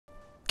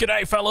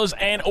G'day fellas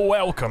and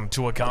welcome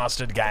to a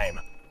casted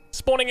game.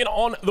 Spawning in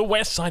on the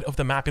west side of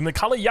the map in the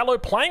color yellow,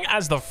 playing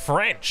as the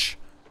French.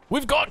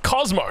 We've got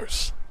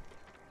Cosmos.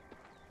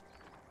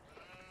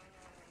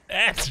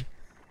 And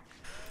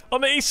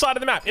on the east side of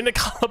the map in the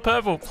color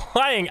purple,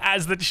 playing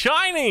as the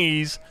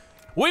Chinese,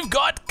 we've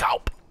got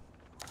Kalp.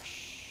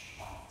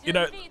 You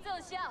know,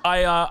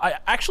 I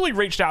actually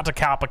reached out to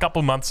Kalp a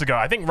couple months ago,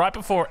 I think right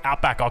before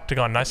Outback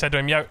Octagon, and I said to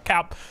him, yo,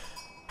 Kalp,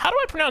 how do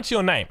I pronounce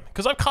your name?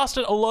 Because I've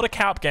casted a lot of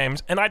Kalp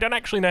games, and I don't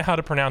actually know how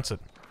to pronounce it.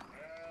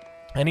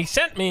 And he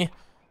sent me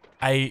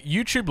a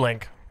YouTube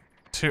link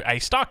to a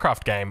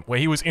StarCraft game where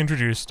he was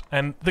introduced,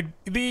 and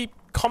the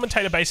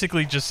commentator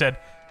basically just said,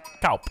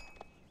 Kalp.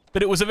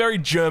 But it was a very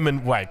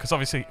German way, because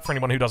obviously, for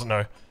anyone who doesn't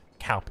know,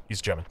 Kalp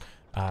is German.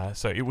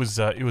 So it was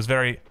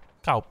very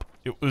Kalp.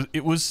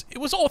 It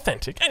was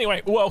authentic.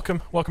 Anyway,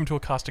 welcome to a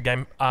caster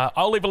game.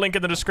 I'll leave a link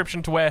in the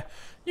description to where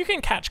you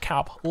can catch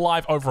Kalp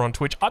live over on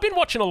Twitch. I've been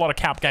watching a lot of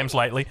Kalp games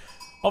lately.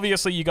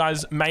 Obviously, you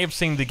guys may have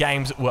seen the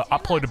games that were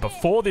uploaded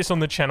before this on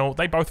the channel.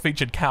 They both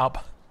featured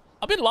Kalp.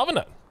 I've been loving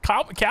it.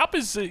 Kalp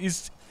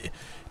is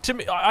to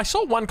me. I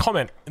saw one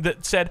comment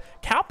that said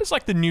Kalp is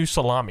like the new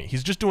Salami.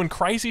 He's just doing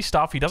crazy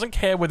stuff. He doesn't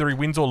care whether he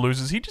wins or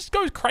loses. He just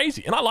goes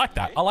crazy, and I like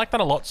that. I like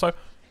that a lot. So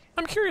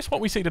I'm curious what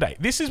we see today.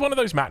 This is one of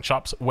those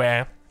matchups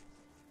where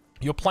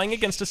you're playing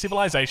against a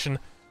civilization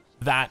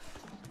that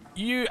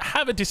you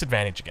have a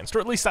disadvantage against, or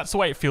at least that's the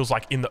way it feels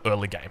like in the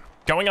early game.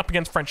 Going up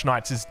against French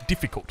Knights is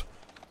difficult.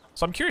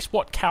 So I'm curious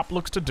what Kalp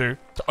looks to do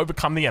to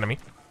overcome the enemy.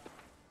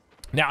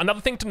 Now, another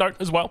thing to note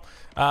as well,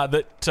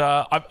 that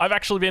I've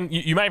actually been,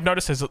 you may have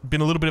noticed there's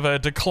been a little bit of a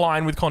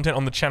decline with content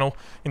on the channel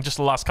in just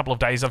the last couple of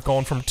days. I've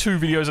gone from 2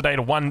 videos a day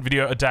to 1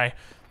 video a day.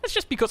 That's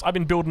just because I've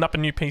been building up a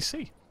new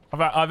PC.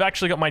 I've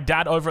actually got my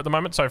dad over at the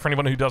moment, so for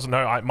anyone who doesn't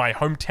know, my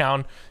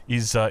hometown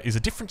is a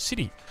different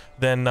city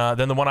than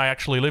the one I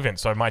actually live in.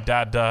 So my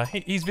dad,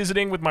 he's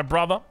visiting with my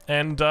brother,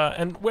 and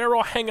we're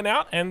all hanging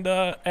out, and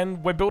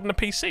we're building a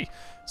PC.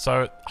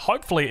 So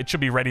hopefully it should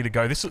be ready to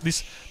go. This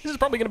is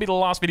probably going to be the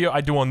last video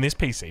I do on this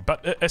PC.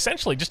 But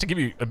essentially, just to give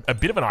you a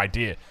bit of an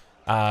idea,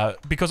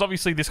 because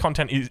obviously this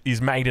content is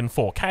made in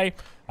 4K,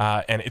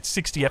 and it's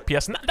 60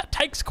 FPS, and that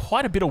takes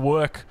quite a bit of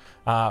work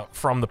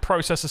from the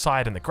processor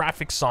side and the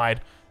graphics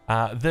side.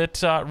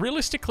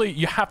 Realistically,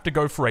 you have to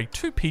go for a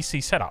 2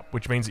 PC setup,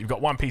 which means that you've got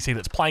one PC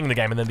that's playing the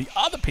game, and then the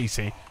other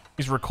PC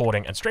is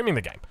recording and streaming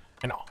the game.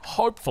 And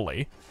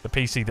hopefully, the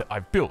PC that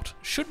I've built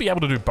should be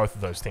able to do both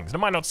of those things. And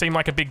it might not seem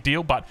like a big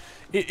deal, but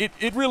it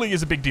really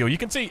is a big deal. You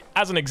can see,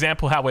 as an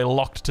example, how we're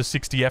locked to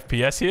 60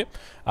 FPS here.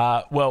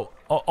 Well,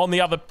 on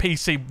the other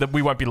PC, that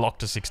we won't be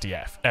locked to 60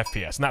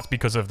 FPS, and that's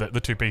because of the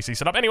 2 PC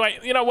setup. Anyway,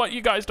 you know what? You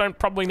guys don't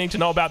probably need to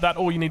know about that.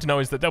 All you need to know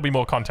is that there'll be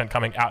more content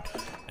coming out.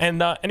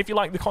 And if you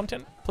like the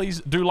content,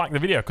 please do like the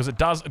video, because it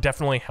does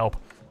definitely help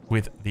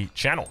with the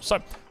channel.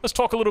 So let's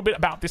talk a little bit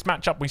about this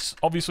matchup. We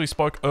obviously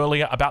spoke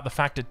earlier about the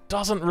fact it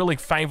doesn't really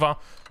favor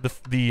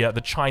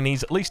the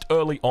Chinese, at least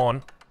early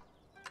on.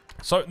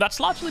 So that's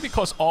largely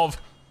because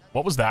of,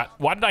 what was that?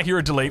 Why did I hear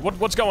a delete?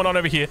 What's going on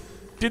over here?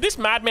 Did this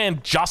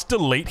madman just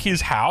delete his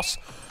house?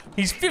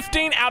 He's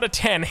 15 out of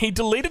 10. He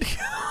deleted.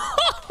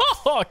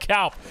 Oh,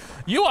 Kalp,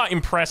 you are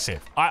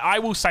impressive. I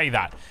will say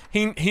that.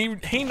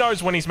 He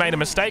knows when he's made a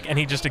mistake, and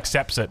he just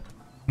accepts it.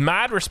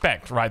 Mad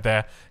respect right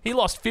there. He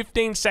lost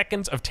 15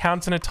 seconds of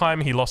town center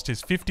time. He lost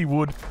his 50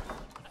 wood.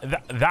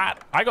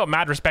 I got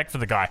mad respect for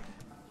the guy.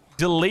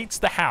 Deletes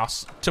the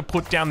house to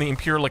put down the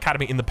Imperial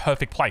Academy in the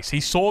perfect place. He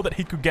saw that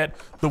he could get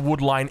the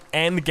wood line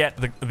and get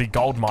the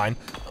gold mine,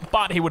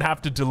 but he would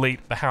have to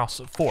delete the house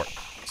for it.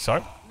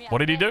 So what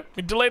did he do?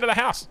 He deleted the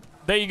house.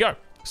 There you go.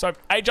 So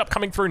age up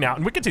coming through now,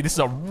 and we can see this is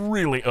a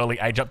really early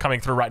age up coming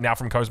through right now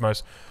from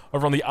Cosmos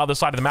over on the other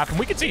side of the map, and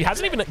we can see he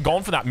hasn't even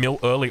gone for that mill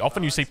early.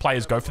 Often you see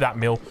players go for that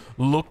mill,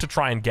 look to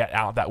try and get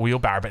out that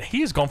wheelbarrow, but he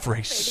has gone for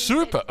a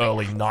super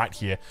early knight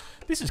here.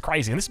 This is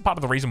crazy, and this is part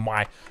of the reason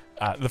why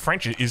the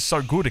French is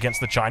so good against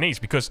the Chinese,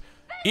 because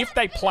if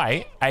they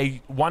play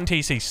a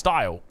 1TC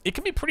style, it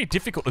can be pretty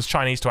difficult as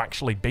Chinese to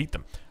actually beat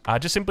them.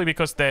 Just simply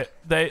because the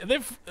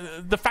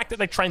fact that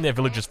they train their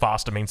villagers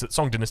faster means that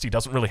Song Dynasty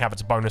doesn't really have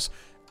its bonus,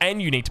 and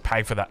you need to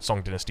pay for that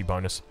Song Dynasty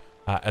bonus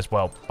as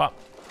well. But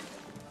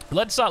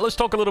let's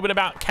talk a little bit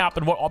about Kalp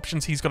and what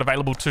options he's got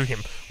available to him.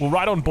 We're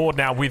right on board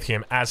now with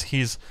him as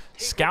his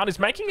scout is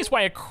making his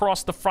way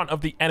across the front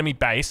of the enemy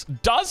base.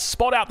 Does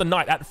spot out the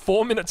knight at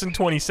 4 minutes and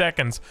 20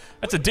 seconds.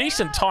 That's a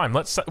decent time.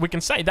 We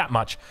can say that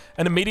much.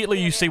 And immediately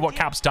you see what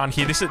Kalp's done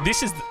here. This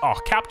is oh,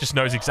 Kalp just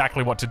knows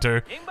exactly what to do.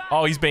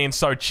 Oh, he's being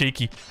so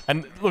cheeky.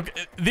 And look,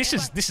 this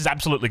is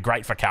absolutely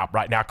great for Kalp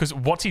right now, because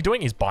what's he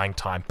doing is buying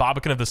time.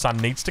 Barbican of the Sun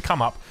needs to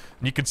come up.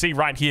 And you can see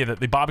right here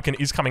that the Barbican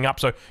is coming up,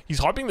 so he's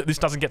hoping that this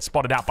doesn't get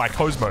spotted out by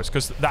Cosmos,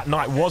 because that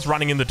knight was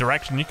running in the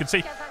direction. You can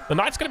see the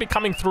knight's going to be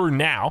coming through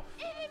now.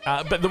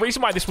 But the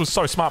reason why this was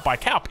so smart by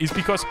Kalp is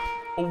because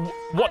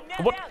what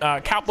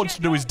Kalp wants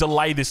to do is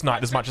delay this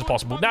knight as much as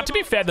possible. Now, to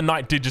be fair, the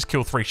knight did just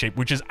kill 3 sheep,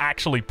 which is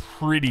actually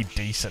pretty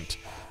decent.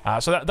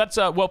 So that's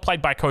well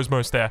played by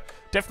Cosmos there.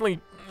 Definitely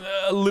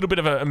a little bit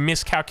of a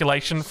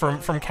miscalculation from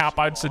Kalp,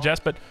 I'd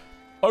suggest, but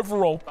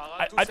overall,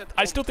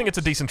 I still think it's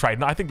a decent trade,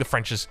 and I think the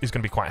French is going to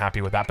be quite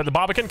happy with that. But the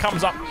Barbican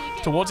comes up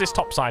towards this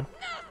top side.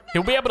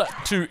 He'll be able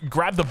to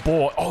grab the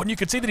boar. Oh, and you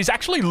can see that he's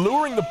actually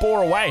luring the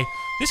boar away.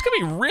 This could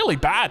be really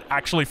bad,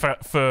 actually, for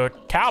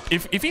Kaup.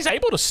 If he's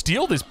able to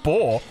steal this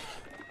boar...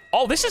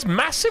 Oh, this is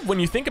massive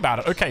when you think about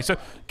it. Okay, so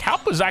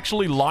Kaup was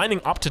actually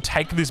lining up to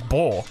take this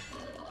boar.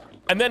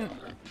 And then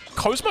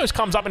Cosmos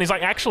comes up and he's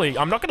like, actually,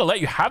 I'm not going to let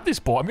you have this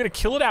boar. I'm going to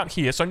kill it out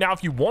here. So now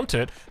if you want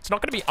it, it's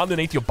not going to be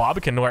underneath your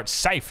Barbican where it's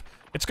safe.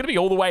 It's going to be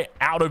all the way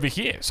out over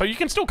here. So you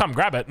can still come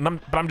grab it, but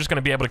I'm just going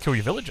to be able to kill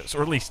your villagers,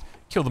 or at least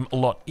kill them a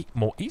lot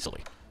more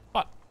easily.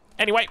 But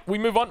anyway, we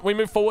move on. We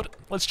move forward.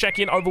 Let's check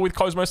in over with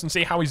Cosmos and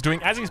see how he's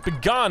doing as he's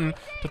begun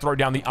to throw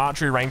down the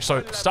archery range.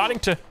 So starting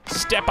to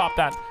step up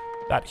that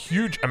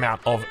huge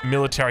amount of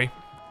military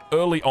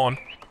early on.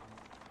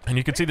 And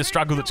you can see the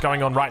struggle that's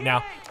going on right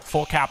now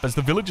for Kaup as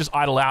the villagers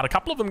idle out. A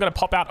couple of them going to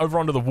pop out over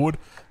onto the wood.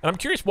 And I'm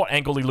curious what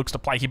angle he looks to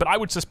play here, but I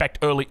would suspect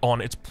early on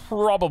it's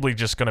probably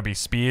just going to be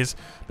spears.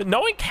 But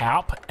knowing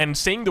Kaup and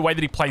seeing the way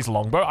that he plays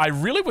longbow, I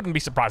really wouldn't be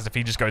surprised if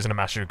he just goes into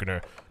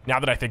Mashugunu, now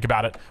that I think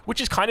about it,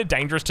 which is kind of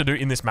dangerous to do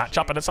in this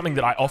matchup, and it's something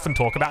that I often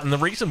talk about. And the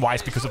reason why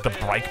is because of the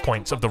break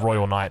points of the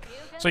Royal Knight.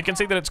 So you can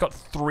see that it's got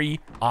 3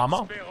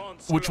 armor,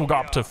 which will go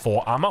up to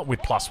 4 armor with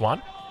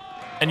 +1.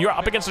 And you're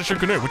up against the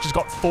Shukunu, which has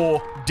got 4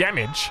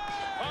 damage,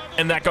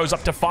 and that goes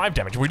up to 5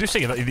 damage. We do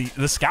see that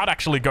the scout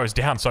actually goes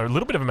down, so a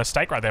little bit of a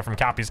mistake right there from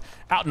Kaup. He's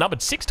outnumbered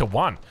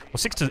 6-1, or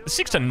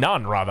 6 to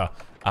none rather,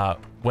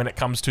 when it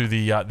comes to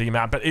the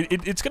amount. But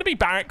it's going to be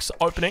barracks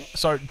opening,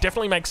 so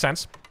definitely makes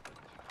sense.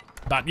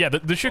 But yeah, the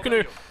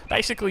Shukunu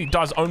basically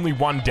does only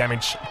 1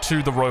 damage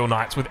to the Royal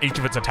Knights with each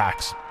of its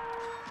attacks.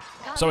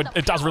 So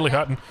it does really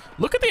hurt. And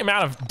look at the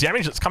amount of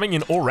damage that's coming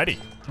in already.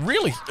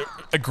 Really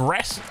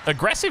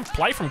aggressive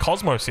play from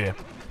Cosmos here.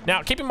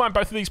 Now, keep in mind,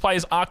 both of these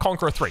players are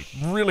Conqueror 3.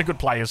 Really good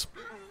players.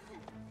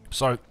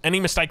 So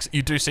any mistakes that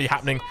you do see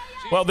happening,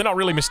 well, they're not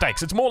really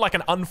mistakes. It's more like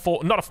an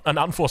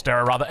unforced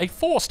error, rather. A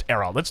forced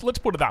error. Let's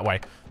put it that way.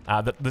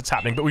 That's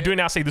happening. But we do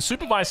now see the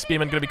Supervised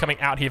Spearman going to be coming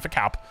out here for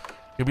Kaup.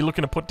 He'll be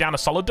looking to put down a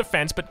solid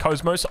defense, but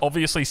Cosmos,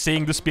 obviously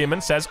seeing the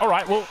Spearman, says, all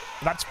right, well,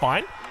 that's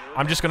fine.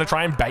 I'm just going to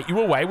try and bait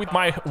you away with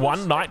my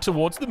 1 knight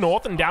towards the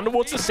north, and down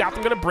towards the south,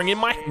 I'm going to bring in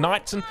my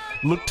knights and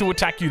look to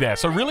attack you there.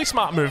 So really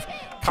smart move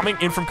coming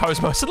in from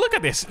Cosmos. And look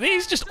at this.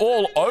 He's just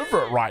all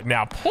over it right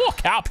now. Poor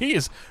Kaup. He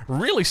is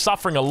really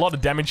suffering a lot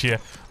of damage here.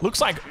 Looks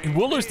like he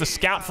will lose the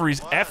scout for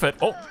his effort.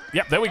 Oh,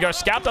 yep, there we go.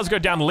 Scout does go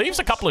down. Leaves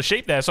a couple of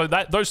sheep there. So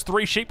those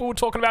 3 sheep we were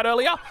talking about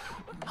earlier,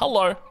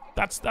 hello.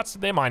 That's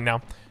their mine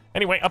now.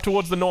 Anyway, up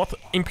towards the north,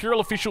 Imperial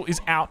Official is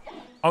out.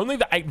 Only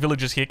the 8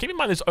 villagers here. Keep in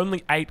mind, there's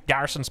only 8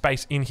 garrison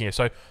space in here.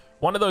 So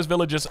one of those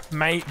villagers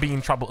may be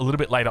in trouble a little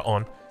bit later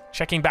on.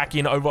 Checking back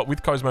in over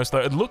with Cosmos, though.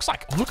 It looks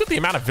like, look at the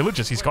amount of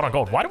villagers he's got on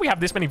gold. Why do we have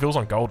this many vills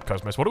on gold,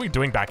 Cosmos? What are we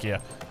doing back here?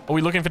 Are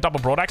we looking for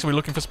double broadaxe? Are we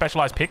looking for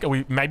specialized pick? Are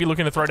we maybe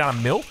looking to throw down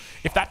a mill?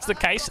 If that's the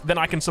case, then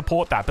I can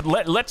support that. But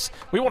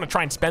we want to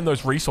try and spend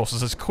those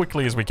resources as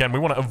quickly as we can. We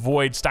want to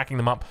avoid stacking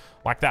them up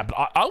like that.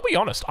 But I'll be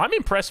honest, I'm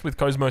impressed with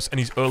Cosmos and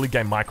his early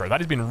game micro. That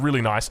has been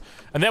really nice.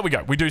 And there we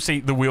go. We do see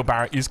the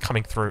wheelbarrow is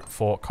coming through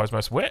for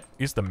Cosmos. Where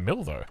is the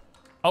mill, though?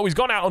 Oh, he's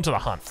gone out onto the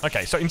hunt.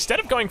 Okay, so instead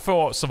of going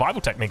for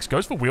survival techniques,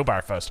 goes for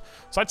wheelbarrow first.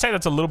 So I'd say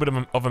that's a little bit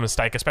of a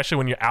mistake, especially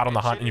when you're out on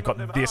the hunt and you've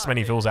got this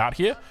many vills out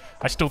here.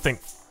 I still think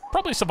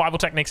probably survival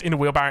techniques into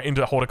wheelbarrow,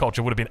 into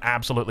horticulture would have been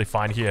absolutely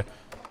fine here.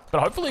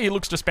 But hopefully he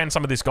looks to spend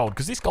some of this gold,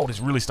 because this gold is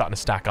really starting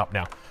to stack up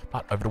now.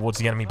 But over towards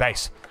the enemy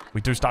base,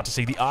 we do start to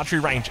see the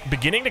archery range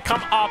beginning to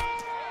come up.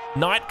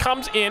 Knight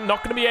comes in,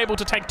 not going to be able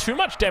to take too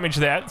much damage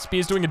there.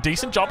 Spear's doing a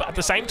decent job. At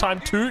the same time,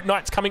 2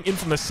 knights coming in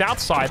from the south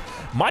side.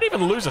 Might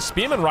even lose a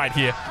spearman right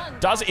here.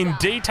 Does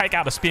indeed take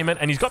out a spearman,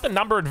 and he's got the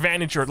number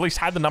advantage, or at least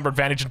had the number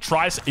advantage, and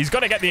tries. He's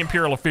going to get the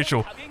Imperial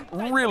Official.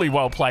 Really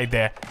well played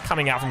there,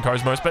 coming out from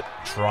Cosmos, but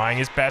trying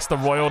his best. The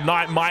Royal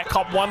Knight might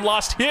cop one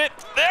last hit.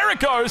 There it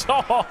goes.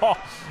 Oh,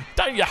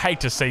 don't you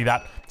hate to see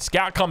that?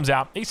 Scout comes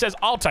out. He says,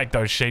 I'll take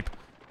those sheep.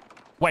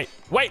 Wait.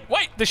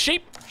 The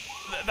sheep...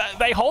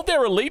 They hold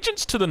their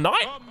allegiance to the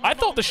knight? I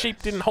thought the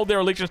sheep didn't hold their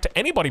allegiance to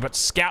anybody but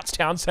scouts,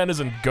 town centers,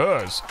 and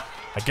gurs.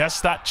 I guess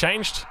that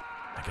changed.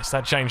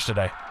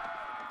 Today.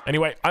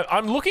 Anyway,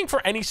 I'm looking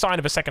for any sign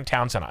of a second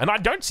town center, and I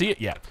don't see it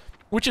yet,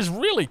 which is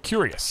really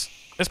curious,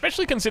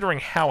 especially considering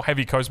how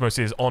heavy Cosmos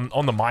is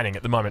on the mining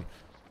at the moment.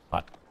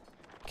 But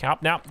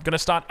Kaup now going to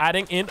start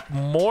adding in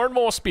more and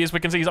more spears. We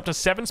can see he's up to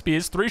 7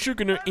 spears, 3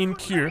 Shukunu in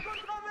queue.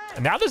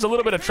 And now there's a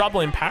little bit of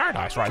trouble in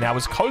Paradise right now,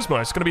 as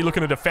Cosmos going to be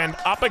looking to defend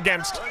up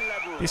against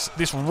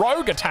this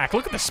rogue attack.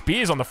 Look at the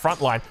spears on the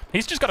front line.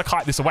 He's just got to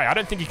kite this away. I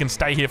don't think he can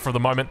stay here for the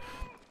moment.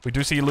 We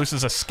do see he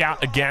loses a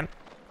scout again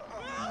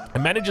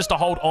and manages to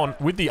hold on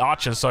with the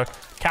archers. So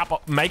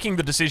Kaup making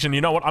the decision,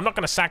 you know what, I'm not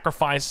going to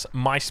sacrifice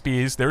my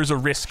spears. There is a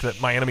risk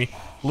that my enemy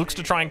looks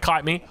to try and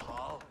kite me.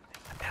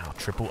 And now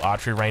triple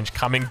archery range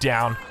coming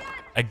down.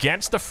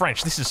 against the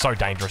French. This is so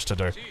dangerous to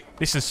do.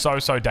 This is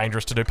so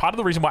dangerous to do. Part of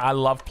the reason why I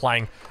love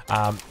playing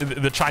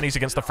the Chinese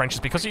against the French is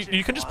because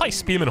you can just play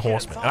Spearman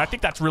Horseman. And I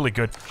think that's really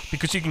good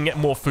because you can get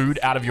more food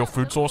out of your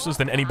food sources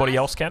than anybody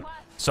else can.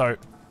 So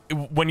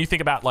when you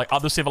think about like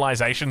other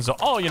civilizations,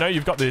 oh, you know,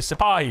 you've got the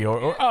Sipahi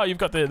or oh, you've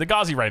got the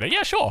Ghazi Raider.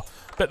 Yeah, sure.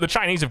 But the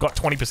Chinese have got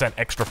 20%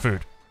 extra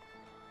food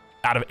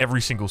out of every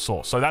single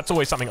source. So that's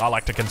always something I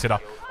like to consider.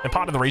 And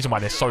part of the reason why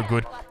they're so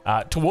good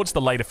towards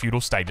the later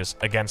feudal stages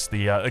against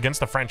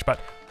the French.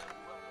 But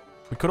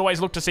we could always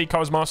look to see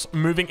Cosmos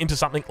moving into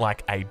something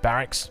like a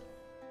barracks.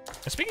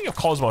 And speaking of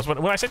Cosmos,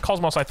 when I said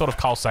Cosmos, I thought of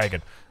Carl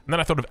Sagan. And then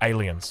I thought of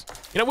aliens.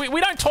 You know, we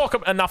don't talk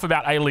enough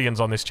about aliens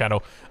on this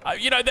channel.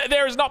 You know,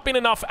 there has not been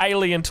enough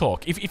alien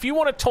talk. If you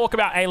want to talk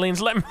about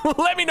aliens, let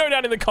me know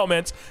down in the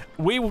comments.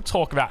 We will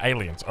talk about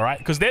aliens, all right?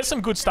 Because there's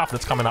some good stuff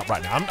that's coming up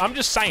right now. I'm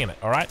just saying it,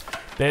 all right?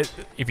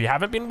 If you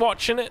haven't been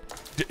watching it,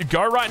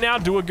 go right now,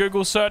 do a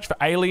Google search for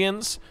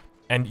aliens,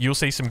 and you'll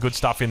see some good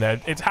stuff in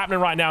there. It's happening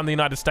right now in the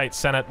United States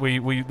Senate.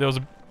 There was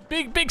a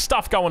big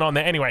stuff going on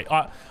there. Anyway,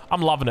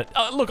 I'm loving it.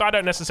 Look, I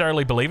don't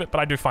necessarily believe it, but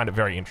I do find it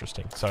very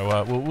interesting.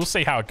 So we'll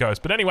see how it goes.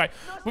 But anyway,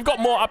 we've got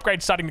more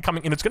upgrades starting to come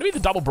in. It's going to be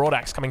the double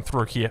broadaxe coming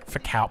through here for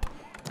Kaup.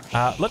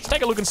 Let's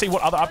take a look and see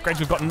what other upgrades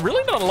we've gotten.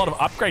 Really not a lot of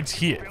upgrades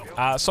here.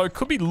 So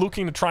could be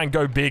looking to try and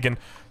go big. And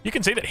you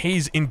can see that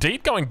he's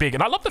indeed going big.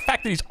 And I love the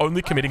fact that he's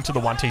only committing to the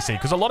 1 TC.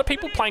 Because a lot of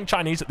people playing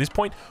Chinese at this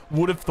point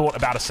would have thought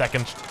about a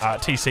second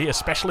TC,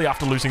 especially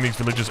after losing these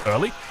villages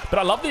early. But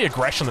I love the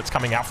aggression that's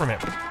coming out from him.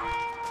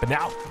 But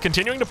now,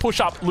 continuing to push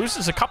up,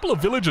 loses a couple of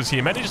villages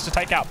here, manages to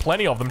take out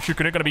plenty of them.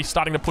 Shukunu going to be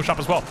starting to push up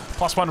as well.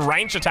 +1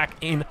 ranged attack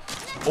in,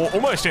 or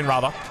almost in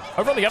rather.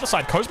 Over on the other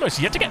side, Cosmos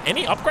yet to get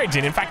any upgrades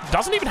in. In fact,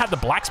 doesn't even have the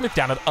blacksmith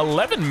down at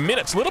 11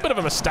 minutes. A little bit of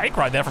a mistake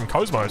right there from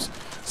Cosmos.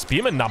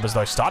 Spearman numbers,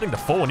 though, starting to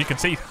fall. And you can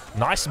see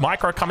nice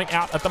micro coming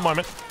out at the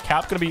moment.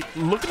 Kaup going to be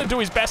looking to do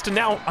his best. And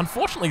now,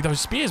 unfortunately, those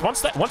spears,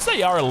 once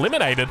they are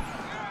eliminated,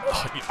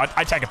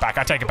 I take it back.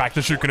 I take it back.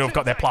 The Shukunu have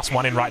got their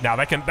 +1 in right now.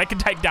 They can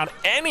take down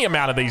any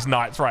amount of these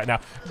knights right now.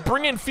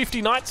 Bring in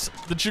 50 knights,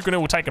 the Shukunu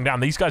will take them down.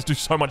 These guys do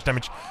so much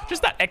damage.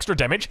 Just that extra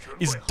damage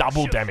is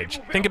double damage.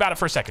 Think about it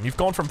for a second. You've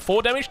gone from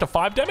 4 damage to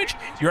 5 damage.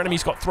 Your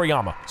enemy's got 3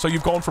 armor. So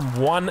you've gone from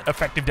 1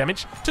 effective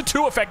damage to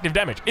 2 effective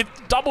damage. It's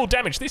double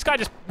damage. This guy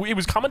he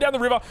was coming down the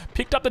river,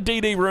 picked up the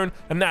DD rune,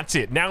 and that's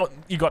it. Now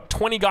you got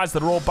 20 guys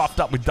that are all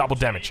buffed up with double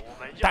damage.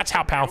 That's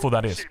how powerful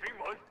that is.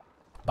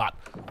 But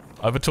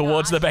over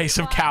towards the base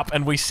of Kaup,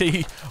 and we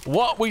see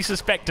what we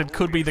suspected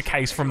could be the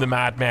case from the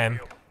madman.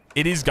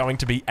 It is going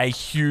to be a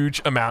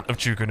huge amount of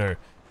Shukunu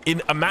in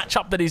a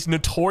matchup that is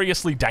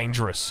notoriously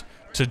dangerous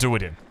to do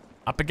it in.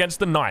 Up against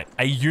the Knight,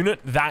 a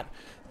unit that,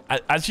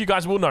 as you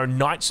guys will know,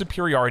 Knight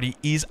superiority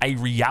is a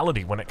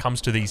reality when it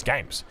comes to these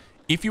games.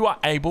 If you are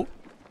able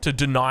to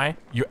deny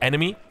your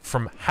enemy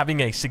from having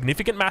a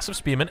significant mass of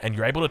spearmen and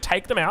you're able to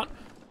take them out,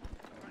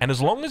 and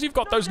as long as you've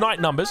got those Knight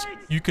numbers,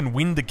 you can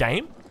win the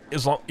game.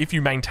 If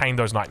you maintain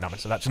those Knight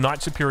numbers. So that's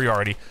Knight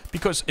superiority,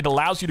 because it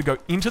allows you to go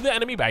into the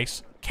enemy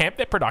base, camp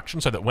their production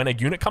so that when a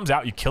unit comes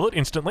out, you kill it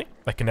instantly.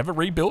 They can never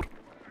rebuild.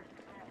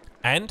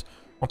 And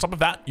on top of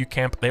that, you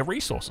camp their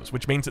resources,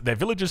 which means that their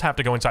villagers have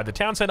to go inside the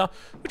town center,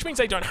 which means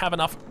they don't have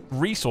enough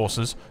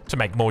resources to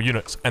make more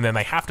units. And then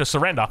they have to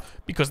surrender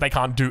because they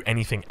can't do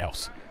anything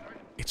else.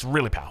 It's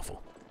really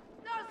powerful.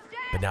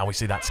 But now we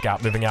see that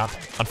scout moving out.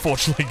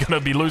 Unfortunately, going to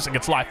be losing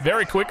its life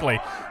very quickly.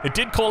 It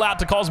did call out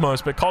to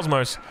Cosmos, but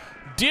Cosmos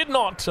did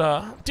not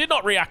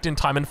react in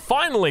time. And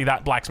finally,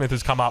 that blacksmith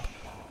has come up.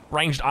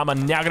 Ranged armor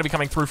now going to be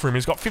coming through for him.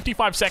 He's got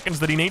 55 seconds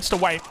that he needs to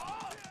wait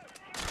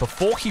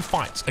before he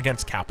fights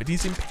against Kaup. It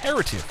is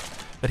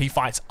imperative that he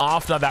fights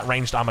after that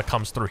ranged armor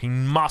comes through. He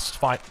must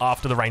fight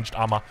after the ranged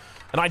armor.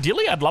 And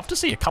ideally, I'd love to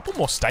see a couple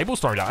more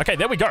stables thrown down. Okay,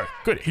 there we go.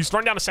 Good. He's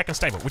thrown down a second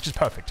stable, which is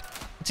perfect.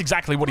 It's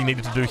exactly what he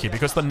needed to do here,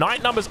 because the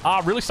Knight numbers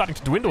are really starting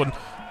to dwindle, and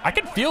I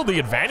can feel the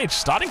advantage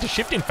starting to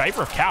shift in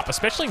favor of Kaup,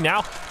 especially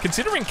now,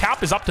 considering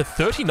Kaup is up to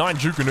 39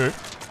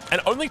 Shukunu and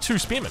only 2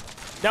 spearmen.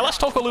 Now, let's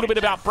talk a little bit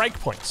about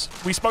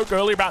breakpoints. We spoke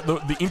earlier about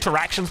the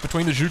interactions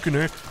between the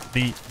Shukunu,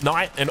 the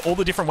Knight, and all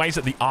the different ways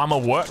that the armor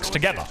works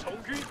together.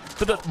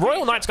 But the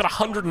Royal Knight's got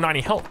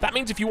 190 health. That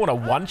means if you want to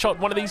one-shot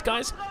one of these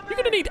guys, you're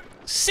going to need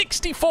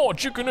 64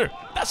 Shukunu.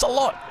 That's a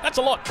lot. That's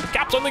a lot.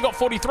 Kaup's only got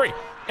 43.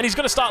 And he's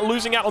going to start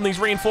losing out on these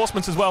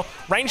reinforcements as well.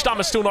 Ranged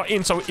armor's still not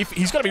in, so if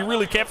he's got to be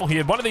really careful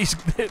here. One of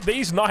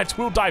these knights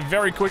will die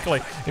very quickly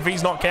if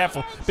he's not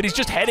careful. But he's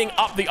just heading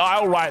up the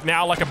aisle right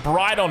now like a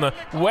bride on a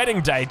wedding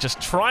day, just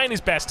trying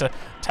his best to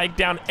take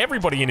down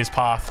everybody in his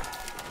path.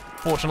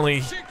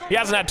 Fortunately, he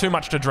hasn't had too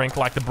much to drink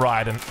like the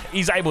bride, and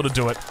he's able to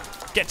do it.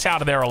 Gets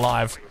out of there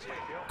alive.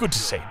 Good to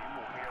see.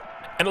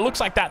 And it looks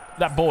like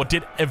that board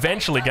did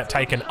eventually get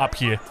taken up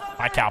here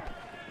by Kaup.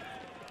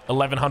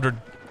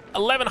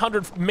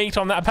 1100 meat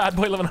on that bad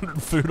boy,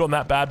 1100 food on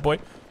that bad boy.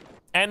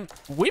 And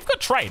we've got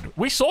trade.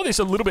 We saw this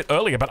a little bit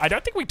earlier, but I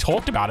don't think we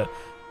talked about it.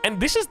 And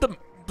this is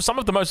some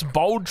of the most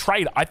bold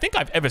trade I think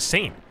I've ever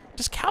seen.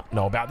 Does Kaup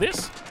know about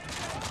this?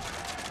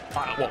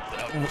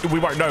 we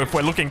won't know if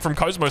we're looking from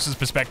Cosmos'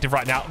 perspective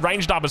right now.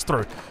 Ranged Arbor's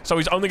through, so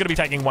he's only going to be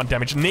taking 1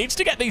 damage. Needs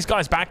to get these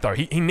guys back, though.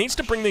 He needs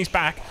to bring these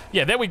back.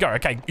 Yeah, there we go.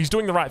 Okay, he's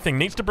doing the right thing.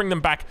 Needs to bring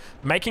them back,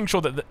 making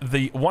sure that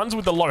the ones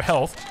with the low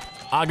health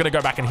are going to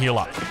go back and heal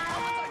up.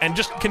 And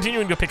just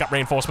continuing to pick up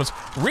reinforcements.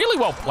 Really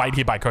well played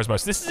here by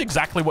Cosmos. This is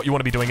exactly what you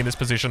want to be doing in this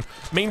position.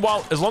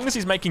 Meanwhile, as long as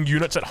he's making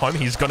units at home,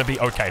 he's going to be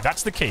okay.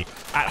 That's the key.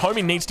 At home,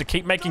 he needs to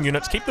keep making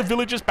units, keep the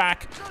villagers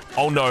back.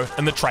 Oh no,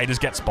 and the traders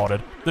get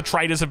spotted. The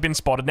traders have been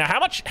spotted. Now,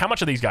 how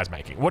much are these guys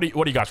making? What do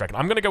you guys reckon?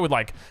 I'm going to go with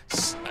like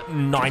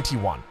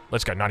 91.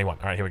 Let's go, 91.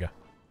 All right, here we go.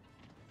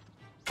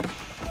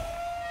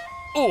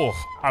 Oh,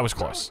 I was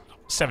close.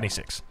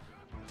 76.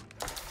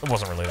 It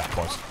wasn't really that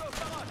close.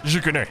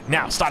 Jukunu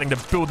now starting to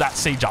build that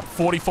siege up.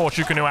 44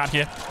 Jukunu out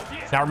here.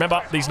 Now remember,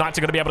 these knights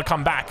are going to be able to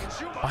come back,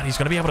 but he's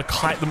going to be able to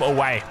kite them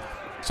away.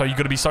 So you've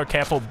got to be so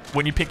careful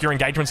when you pick your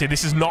engagements here.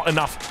 This is not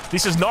enough.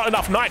 This is not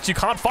enough knights. You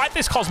can't fight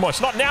this,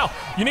 Cosmos. Not now.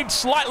 You need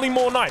slightly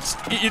more knights.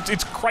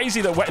 It's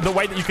crazy the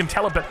way that you can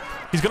tell it, but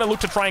he's going to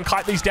look to try and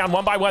kite these down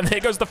one by one. There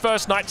goes the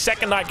first knight.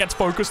 Second knight gets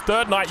focused.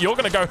 Third knight, you're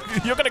going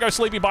to go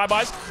sleepy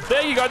bye-byes.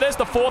 There you go. There's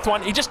the fourth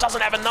one. He just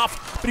doesn't have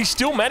enough, but he's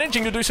still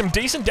managing to do some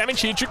decent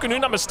damage here.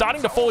 Jukunu number's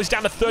starting to fall. He's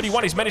down to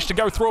 31. He's managed to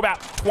go through about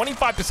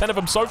 25% of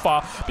them so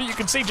far, but you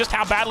can see just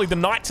how badly the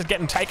knights are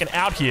getting taken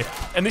out here,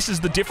 and this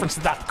is the difference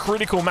that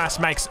critical mass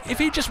makes. If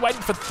he just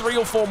waited for 3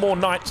 or 4 more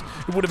knights,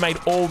 it would have made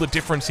all the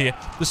difference here.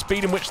 The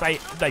speed in which they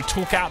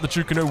took out the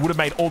Jukunu would have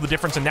made all the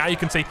difference, and now you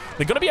can see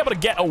they're going to be able to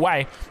get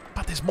away,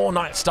 but there's more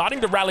knights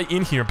starting to rally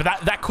in here.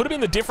 But that could have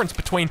been the difference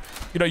between,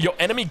 you know, your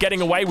enemy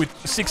getting away with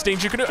 16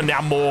 Jukunu and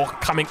now more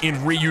coming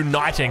in,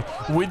 reuniting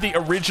with the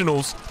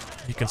originals.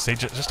 You can see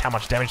just how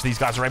much damage these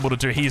guys are able to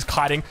do. He is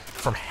kiting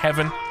from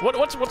heaven.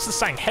 What's the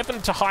saying? Heaven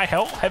to high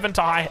hell? Heaven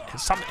to high...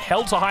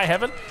 hell to high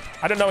heaven?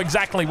 I don't know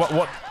exactly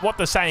what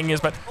the saying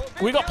is, but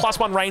we got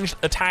 +1 ranged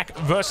attack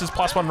versus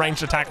 +1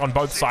 ranged attack on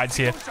both sides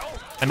here.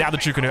 And now the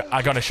Jukunu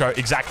are going to show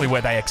exactly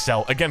where they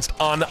excel against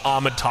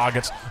unarmored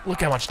targets.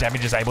 Look how much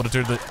damage is able to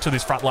do to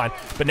this front line.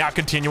 But now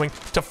continuing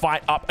to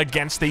fight up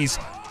against these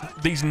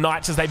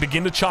knights as they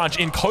begin to charge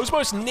in.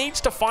 Cosmos needs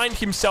to find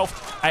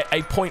himself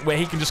a point where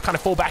he can just kind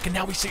of fall back. And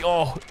now we see,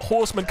 oh,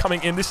 horsemen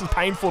coming in. This is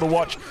painful to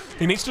watch.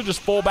 He needs to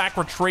just fall back,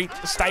 retreat,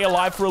 stay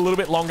alive for a little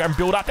bit longer and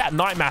build up that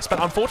knight mass. But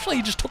unfortunately,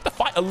 he just took the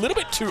fight a little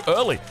bit too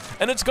early.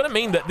 And it's going to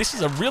mean that this is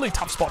a really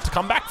tough spot to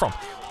come back from.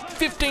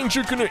 15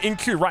 Jukunu in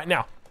queue right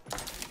now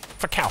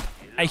for Calp.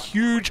 A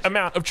huge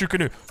amount of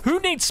Jukunu. Who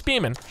needs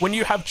spearmen when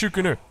you have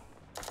Jukunu?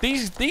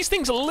 These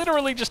things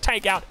literally just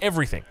take out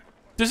everything.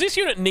 Does this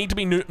unit need to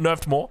be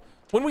nerfed more?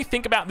 When we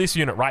think about this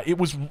unit, right, it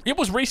was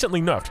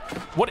recently nerfed.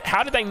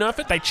 How did they nerf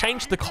it? They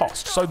changed the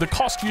cost. So the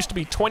cost used to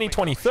be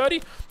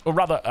 20-20-30, or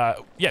rather,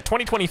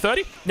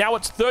 20-20-30. Now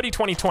it's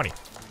 30-20-20.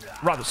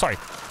 Rather, sorry,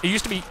 it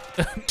used to be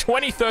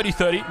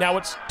 20-30-30. Now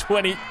it's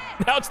 20.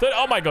 Now it's 30.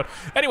 Oh my god.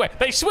 Anyway,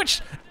 they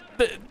switched.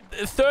 The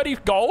 30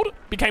 gold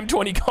became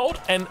 20 gold,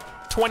 and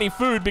 20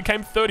 food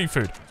became 30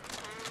 food.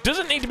 Does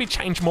it need to be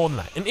changed more than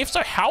that? And if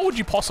so, how would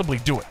you possibly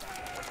do it?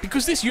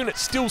 Because this unit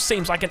still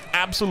seems like an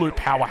absolute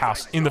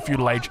powerhouse in the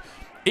feudal age.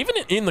 Even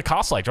in the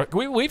castle age, right?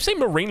 We've seen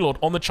Marine Lord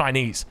on the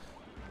Chinese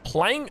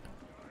playing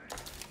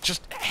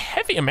just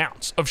heavy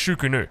amounts of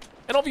Jukunu.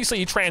 And obviously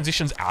he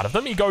transitions out of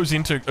them. He goes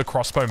into a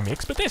crossbow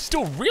mix, but they're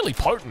still really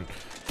potent.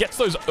 Gets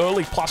those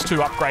early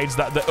 +2 upgrades,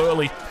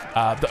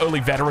 the early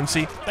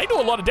veterancy. They do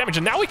a lot of damage,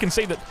 and now we can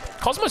see that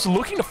Cosmos is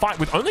looking to fight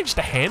with only just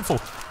a handful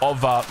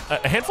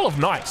of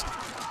knights.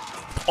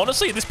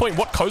 Honestly, at this point,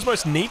 what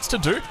Cosmos needs to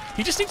do,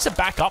 he just needs to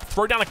back up,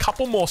 throw down a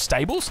couple more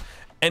stables,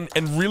 and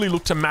really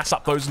look to mass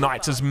up those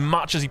knights as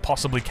much as he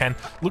possibly can.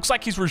 Looks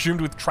like he's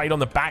resumed with trade on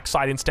the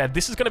backside instead.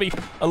 This is going to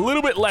be a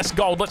little bit less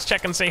gold. Let's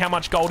check and see how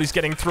much gold he's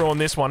getting through on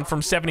this one.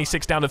 From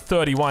 76 down to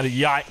 31.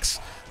 Yikes.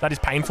 That is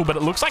painful, but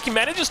it looks like he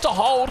manages to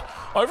hold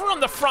over on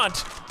the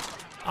front.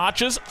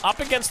 Archers up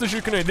against the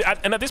Jukunu.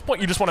 And at this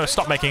point, you just want to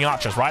stop making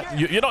archers, right?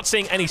 You're not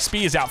seeing any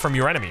spears out from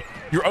your enemy.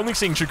 You're only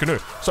seeing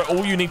Jukunu. So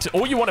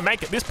all you want to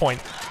make at this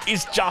point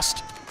is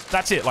just...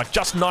 That's it, like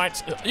just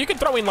knights. You can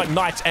throw in like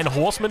knights and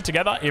horsemen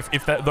together if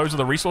those are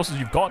the resources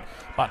you've got.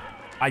 But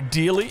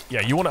ideally,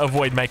 yeah, you want to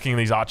avoid making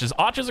these archers.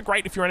 Archers are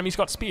great if your enemy's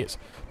got spears.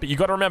 But you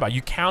got to remember,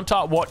 you counter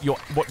what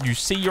you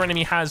see your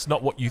enemy has,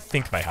 not what you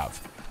think they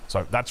have.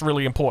 So that's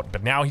really important.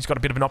 But now he's got a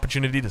bit of an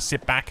opportunity to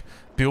sit back,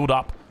 build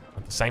up.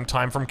 At the same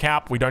time from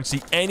Cap, we don't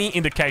see any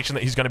indication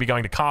that he's going to be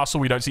going to castle.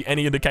 We don't see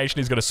any indication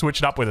he's going to switch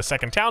it up with a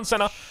second town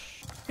center.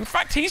 In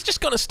fact, he's just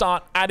going to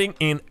start adding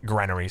in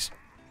granaries.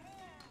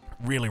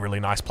 Really, really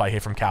nice play here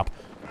from Cap.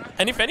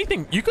 And if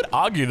anything, you could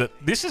argue that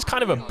this is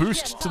kind of a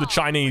boost to the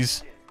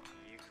Chinese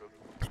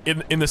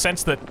in the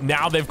sense that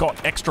now they've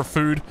got extra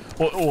food,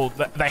 or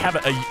they have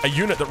a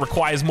unit that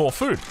requires more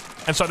food.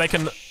 And so they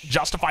can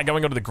justify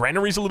going onto the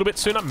granaries a little bit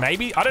sooner,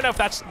 maybe. I don't know if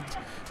that's...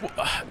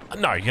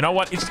 No, you know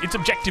what? It's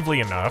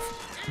objectively a nerf.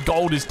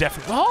 Gold is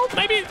definitely... Oh,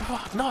 maybe...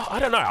 No, I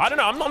don't know.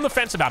 I'm on the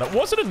fence about it.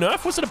 Was it a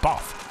nerf? Was it a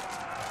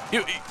buff?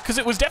 Because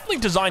it was definitely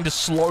designed to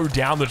slow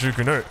down the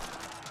Jukunu.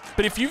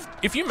 But if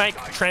you make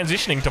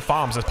transitioning to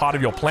farms as part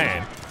of your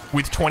plan,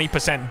 with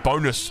 20%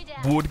 bonus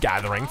wood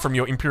gathering from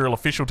your Imperial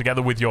Official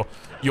together with your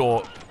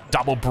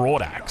double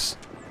broadaxe.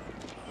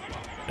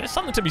 There's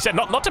something to be said.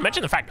 Not to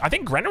mention the fact, I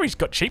think granaries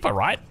got cheaper,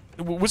 right?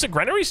 Was it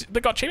granaries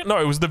that got cheaper? No,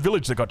 it was the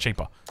village that got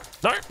cheaper.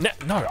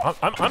 No,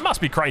 I must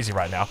be crazy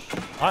right now.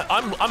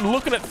 I'm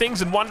looking at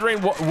things and wondering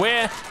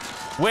where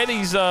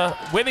these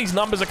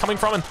numbers are coming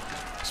from. And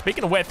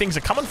speaking of where things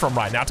are coming from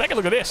right now, take a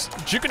look at this.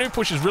 Jukanu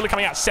push is really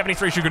coming out.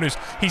 73 Jukanus.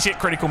 He's hit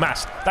critical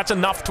mass. That's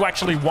enough to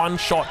actually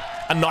one-shot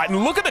a knight.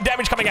 And look at the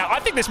damage coming out. I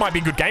think this might be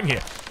a good game here.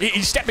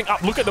 He's stepping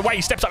up. Look at the way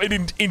he steps up.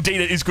 Indeed,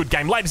 it is a good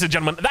game. Ladies and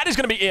gentlemen, that is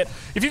going to be it.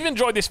 If you've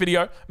enjoyed this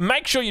video,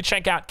 make sure you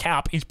check out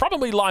Kaup. He's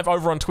probably live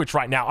over on Twitch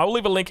right now. I will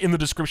leave a link in the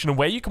description of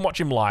where you can watch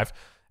him live.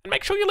 And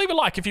make sure you leave a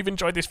like if you've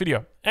enjoyed this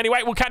video.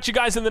 Anyway, we'll catch you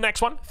guys in the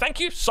next one. Thank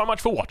you so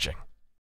much for watching.